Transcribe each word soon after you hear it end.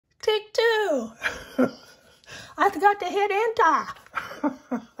take two. I forgot to hit enter. Oh,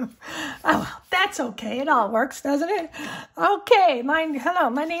 well, that's okay. It all works, doesn't it? Okay, hello,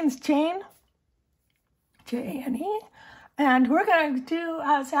 my name's Jane, J-A-N-E, and we're going to do,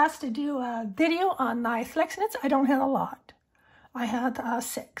 I was asked to do a video on my selections. I don't have a lot. I have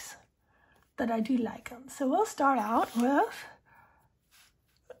 6 that I do like them. So we'll start out with,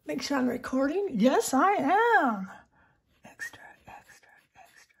 make sure I'm recording. Yes, I am. Extra.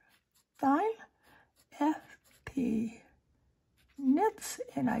 File, FP, Nibs,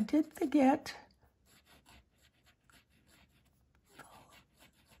 and I did forget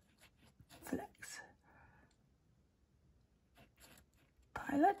flex.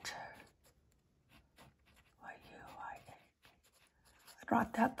 Pilot, YUIA. I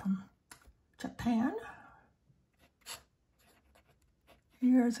brought that from Japan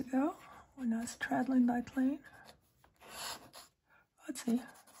years ago when I was traveling by plane. Let's see.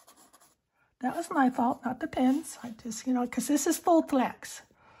 That was my fault, not the pins. I just, because this is full flex.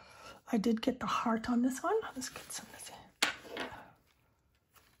 I did get the heart on this one. Let's get some of this.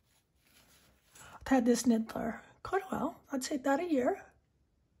 I've had this knit for quite a while. I'd say about a year.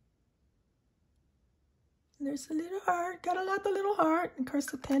 And there's a little heart. Gotta love the little heart. And of course,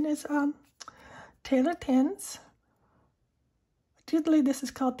 the pin is Taylor pins. I do believe this is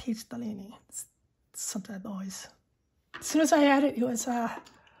called Peach Delaney. It's something I've always. As soon as I had it, it was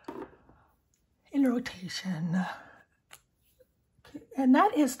in rotation. Okay. And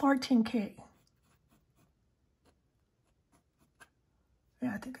that is 14K.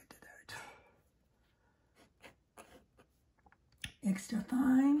 Yeah, I think I did that. Extra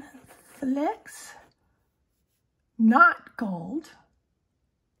fine flex, not gold.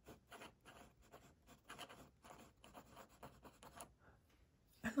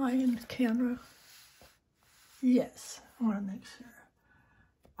 Am I in the camera? Yes, I want to make sure.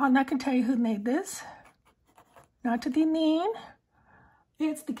 I'm not going to tell you who made this. Not to be mean.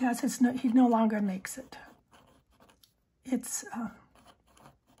 It's because he no longer makes it. It's,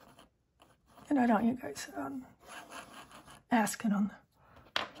 and I don't want you guys asking him.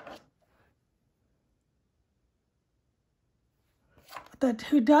 But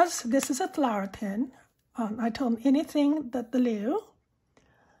who does, this is a flower pin. I told him anything but blue.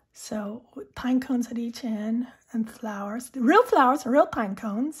 So pine cones at each end and flowers. The real flowers are real pine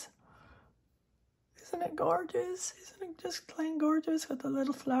cones. Isn't it gorgeous? Isn't it just plain gorgeous with a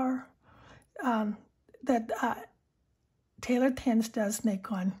little flower? Taylor Pins does make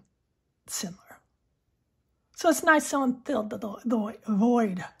one similar. So it's nice someone filled the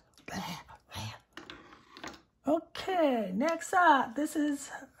void. Okay, next up,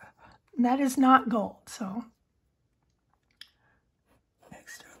 that is not gold, so.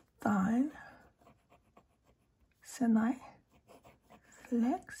 Fine, semi,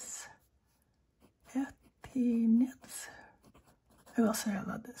 flex, FP Nibs. I will say I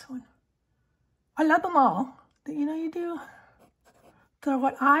love this one. I love them all. But you do. So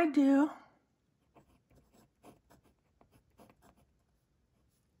what I do,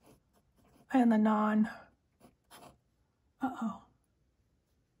 and the non,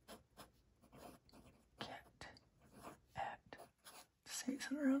 say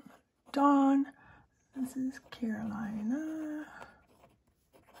something around. Dawn. This is Carolina.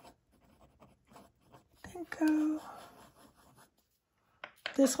 Pinko.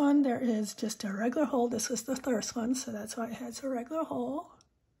 This one, there is just a regular hole. This was the first one, so that's why it has a regular hole.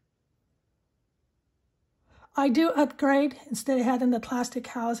 I do upgrade instead of having the plastic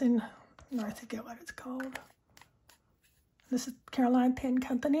housing. I forget what it's called. This is Carolina Pin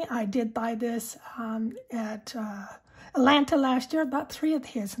Company. I did buy this at Atlanta last year, about 3 of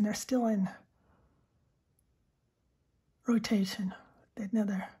his, and they're still in rotation.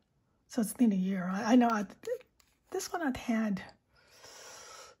 So it's been a year. I know this one I've had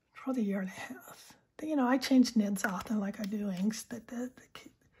probably a year and a half. I change nibs often like I do inks.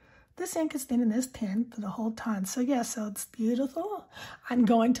 This ink has been in this tin for the whole time. So yeah, so it's beautiful. I'm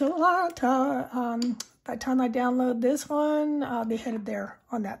going to Atlanta. By the time I download this one, I'll be headed there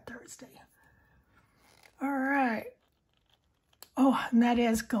on that Thursday. All right. Oh, and that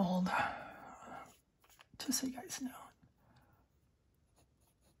is gold, just so you guys know.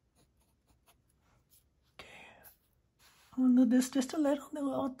 Okay, I'm going to do this just a little, then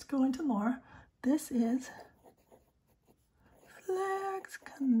we'll go into more. This is Flex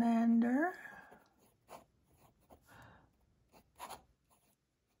Commander.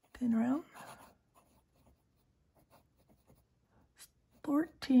 Pin round.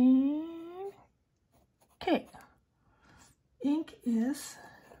 14K. Ink is,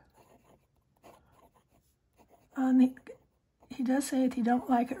 he does say if you don't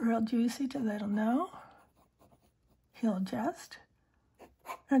like it real juicy, to let him know. He'll adjust.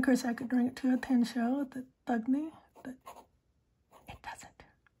 And of course, I could bring it to a thin show with the ugly, but it doesn't.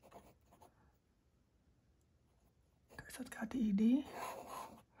 Of course, it's got the ED.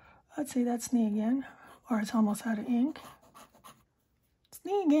 Let's see, that's knee again, or it's almost out of ink. It's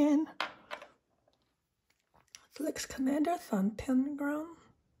knee again. Flex Commander, Thumb 10 gram.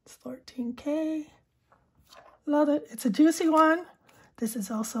 It's 14K. Love it. It's a juicy one. This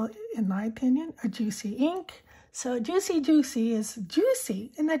is also, in my opinion, a juicy ink. So juicy is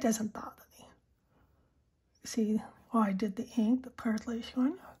juicy, and that doesn't bother me. See, well, I did the ink, the purplish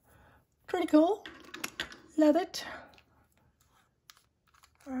one. Pretty cool. Love it.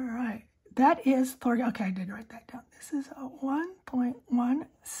 All right. That is 30. Okay, I did write that down. This is a 1.1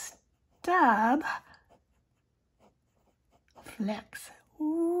 stab flex.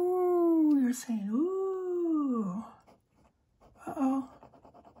 Ooh, you're saying, ooh. Uh-oh.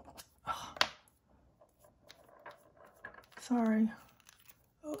 Oh. Sorry.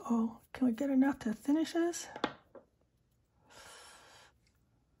 Uh-oh. Can we get enough to finish this?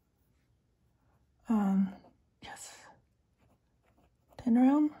 Yes. 10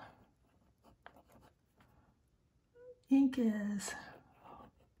 round. Ink is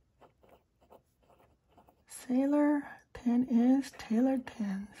Sailor. 10 is Tailored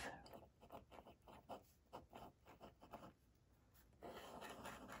Pens.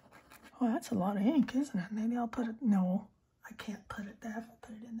 Well, that's a lot of ink, isn't it? Maybe I'll put it, no, I can't put it there. I'll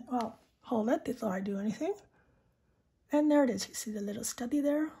put it in there. Well, hold it before I do anything. And there it is. You see the little stubby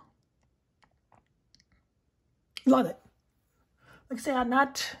there? Love it. Like I say, I'm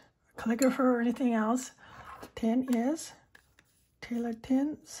not a calligrapher or anything else. 10 is Tailored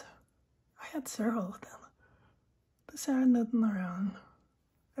Pens. I had several of them. But I moved them around.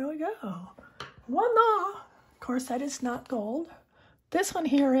 There we go. One more. Of course, that is not gold. This one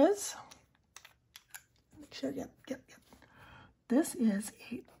here is, make sure, yep. This is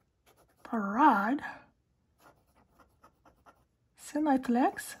a Parade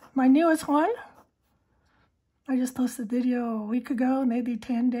Semi-Flex, my newest one. I just posted a video a week ago, maybe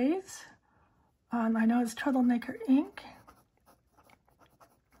 10 days. I know it's Troublemaker ink.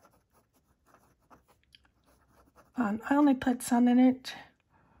 I only put some in it.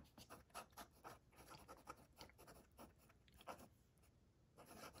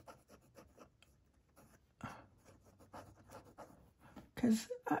 Because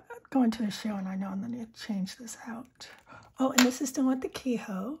I'm going to a show and I know I'm going to change this out. Oh, and this is still with the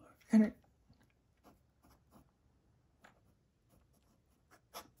keyhole. And it,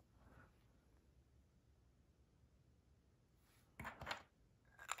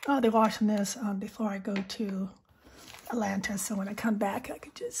 oh, they're washing this before I go to Atlanta. So when I come back, I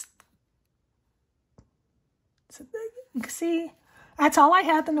could just, so you can see, that's all I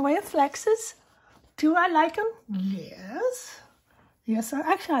have in the way of flexes. Do I like them? Yes. Yes,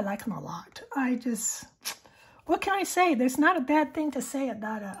 actually, I like them a lot. I just, what can I say? There's not a bad thing to say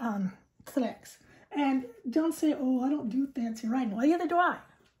about a flex. And don't say, oh, I don't do fancy writing. Well, neither do I.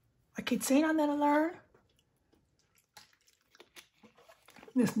 I keep saying I'm going to learn.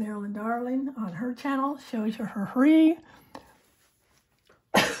 Miss Marilyn Darling on her channel shows you her free.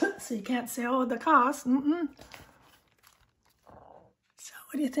 So you can't say, oh, the cost. So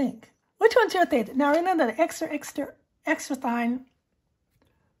what do you think? Which one's your favorite? Now remember, the extra fine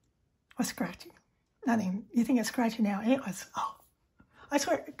was scratchy. I mean, you think it's scratchy now? It was, oh, I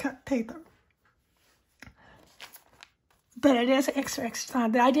swear it cut paper. But it is extra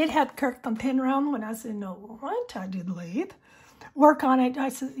fine. But I did have Kirk from Pen Realm when I was in what I did leave. Work on it.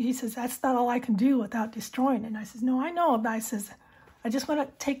 He says, that's not all I can do without destroying it. And I says, no, I know. But I says, I just want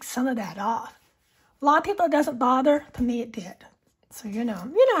to take some of that off. A lot of people, it doesn't bother. To me, it did. So, you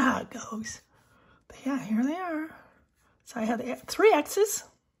know how it goes. But yeah, here they are. So I have 3 X's,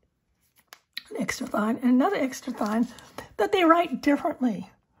 an extra fine, and another extra fine that they write differently.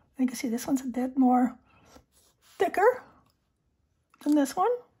 You can see this one's a bit more thicker than this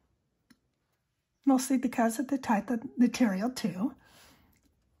one. Mostly because of the type of material, too.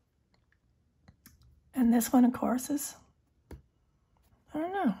 And this one, of course, is, I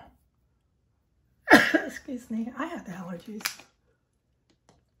don't know. Excuse me, I have allergies.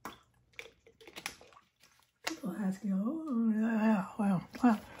 People ask you, oh, yeah, well.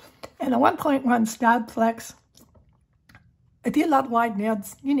 And the 1.1 Stab Flex, if you love wide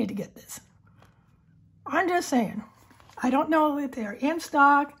nibs, you need to get this. I'm just saying, I don't know if they're in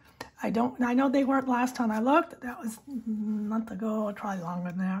stock. I know they weren't last time I looked. That was a month ago, or probably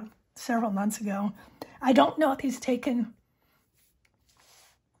longer than that, several months ago. I don't know if he's taken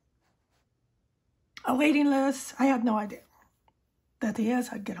a waiting list. I have no idea. that is,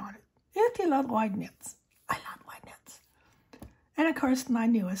 I'd get on it. If you love wide knits, I love wide knits. And of course, my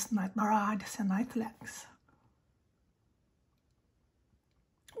newest night rod, Semi Flex,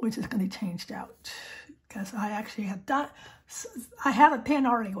 which is going to be changed out because I actually have done. I have a pin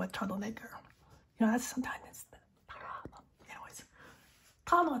already with Troublemaker. You know, that's sometimes it's the problem. Anyways,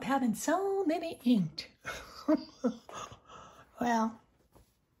 problem with having so many inked. Well,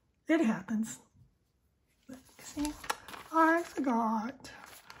 it happens. See, I forgot.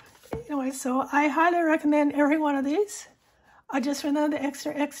 Anyway, so I highly recommend every one of these. I just remember the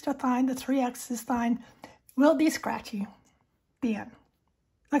extra fine, the 3X is fine, will be scratchy. The end.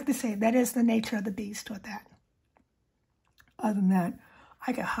 Like they say, that is the nature of the beast with that. Other than that,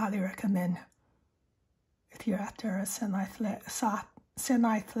 I could highly recommend if you're after a soft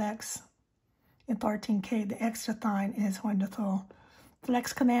semi-flex in 13K, the extra fine is wonderful.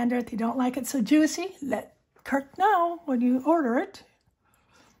 Flex Commander, if you don't like it so juicy, let Kurt know when you order it.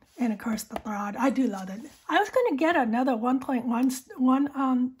 And of course the rod, I do love it. I was going to get another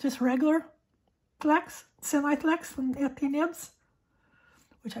 1.1 just regular flex, semi-flex from FP Nibs,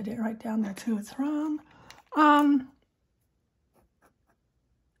 which I didn't write down that's who it's from. That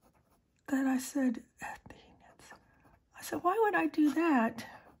I said, why would I do that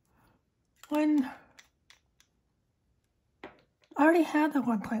when I already have the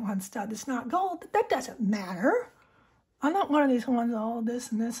 1.1 stud? It's not gold, but that doesn't matter. I'm not one of these ones, all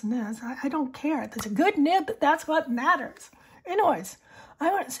this and this and this. I don't care. If it's a good nib, that's what matters. Anyways, I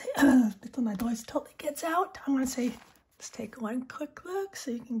want to say, before my voice totally gets out, I want to say, let's take one quick look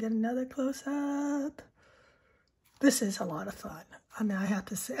so you can get another close-up. This is a lot of fun. I mean, I have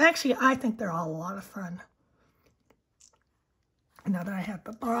to say, actually, I think they're all a lot of fun. Now that I have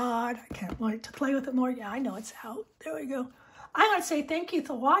the rod, I can't wait to play with it more. Yeah, I know it's out. There we go. I want to say thank you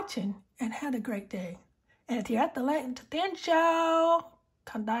for watching and have a great day. And if you're at the Lenten to Thin show,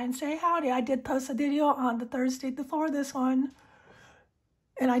 come by and say howdy. I did post a video on the Thursday before this one.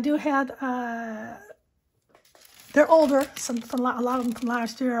 And I do have, they're older, a lot of them from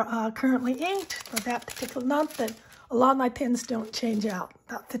last year, currently inked for that particular month, but a lot of my pins don't change out.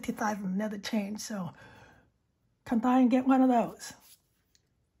 About 55 of them never change, so come by and get one of those.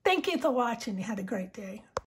 Thank you for watching. You had a great day.